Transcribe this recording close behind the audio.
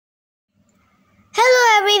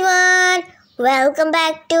everyone, welcome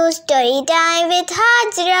back to Story Time with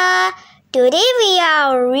Hajra. Today we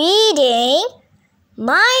are reading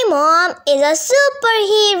My Mom is a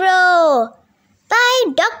Superhero by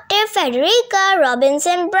Dr. Federica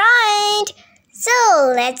Robinson-Bryant.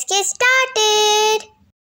 So let's get started.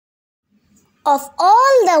 Of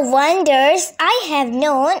all the wonders I have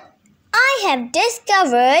known, I have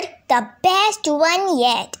discovered the best one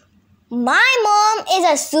yet. My mom is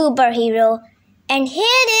a superhero, and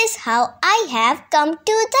here is how I have come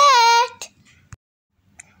to that.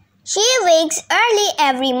 She wakes early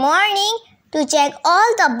every morning to check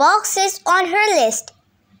all the boxes on her list.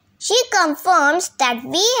 She confirms that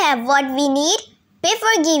we have what we need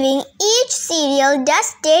before giving each cereal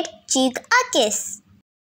dusted cheek a kiss.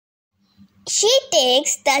 She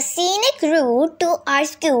takes the scenic route to our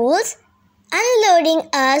schools, unloading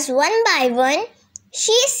us one by one.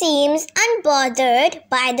 She seems unbothered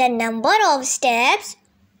by the number of steps,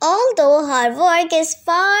 although her work is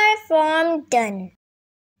far from done.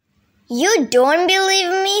 You don't believe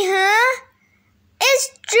me, huh? It's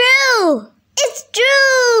true! It's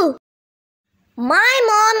true! My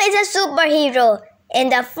mom is a superhero in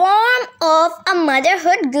the form of a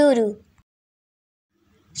motherhood guru.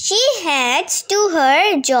 She heads to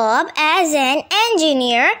her job as an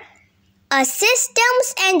engineer, a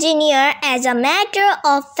systems engineer as a matter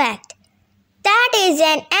of fact. That is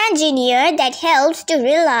an engineer that helps to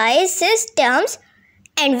realize systems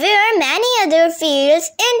and where many other fields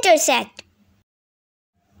intersect.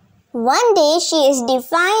 One day she is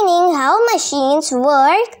defining how machines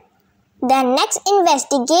work, the next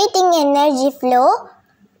investigating energy flow,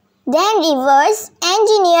 then reverse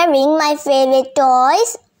engineering my favorite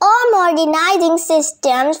toys or modernizing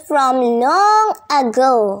systems from long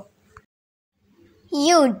ago.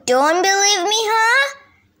 You don't believe me, huh?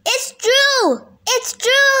 It's true! It's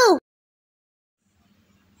true!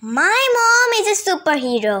 My mom is a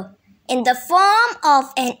superhero in the form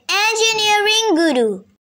of an engineering guru.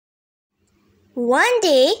 One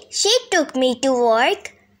day, she took me to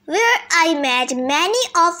work where I met many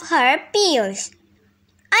of her peers.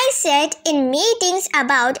 I sat in meetings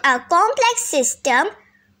about a complex system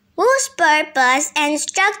whose purpose and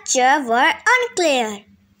structure were unclear.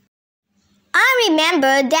 I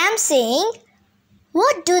remember them saying,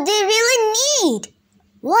 "What do they really need?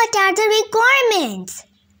 What are the requirements?"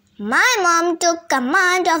 My mom took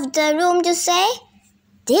command of the room to say,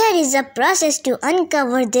 "There is a process to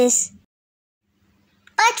uncover this."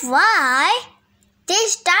 But why? They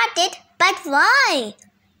started, "But why?"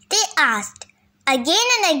 They asked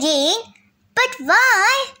again and again, "But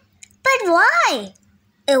why? But why?"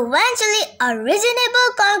 Eventually, a reasonable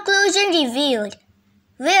conclusion revealed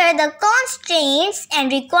where the constraints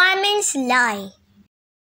and requirements lie.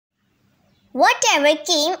 Whatever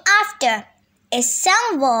came after is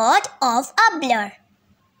somewhat of a blur.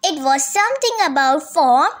 It was something about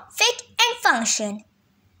form, fit, and function.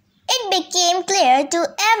 It became clear to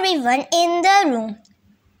everyone in the room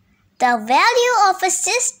the value of a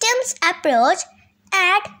systems approach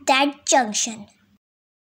at that junction.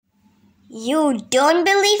 You don't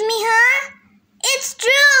believe me, huh? It's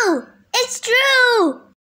true! It's true!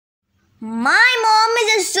 My mom is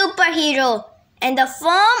a superhero in the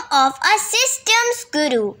form of a systems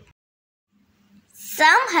guru.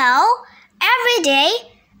 Somehow, every day,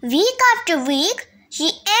 week after week,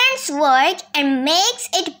 she ends work and makes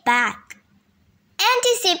it back.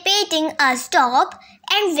 Anticipating a stop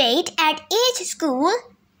and wait at each school,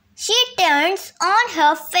 she turns on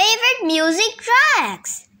her favorite music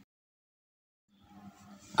tracks.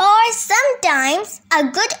 Or sometimes a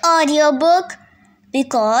good audiobook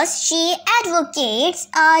because she advocates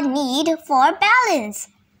a need for balance.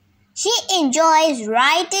 She enjoys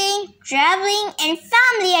writing, traveling, and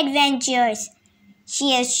family adventures.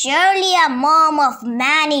 She is surely a mom of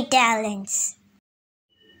many talents.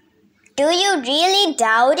 Do you really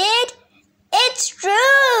doubt it? It's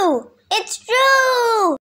true! It's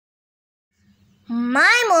true!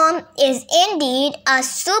 My mom is indeed a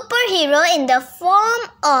superhero in the form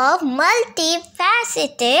of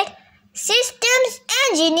multifaceted systems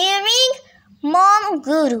engineering mom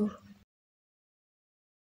guru.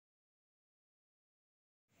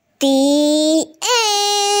 The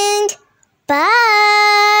end. Bye.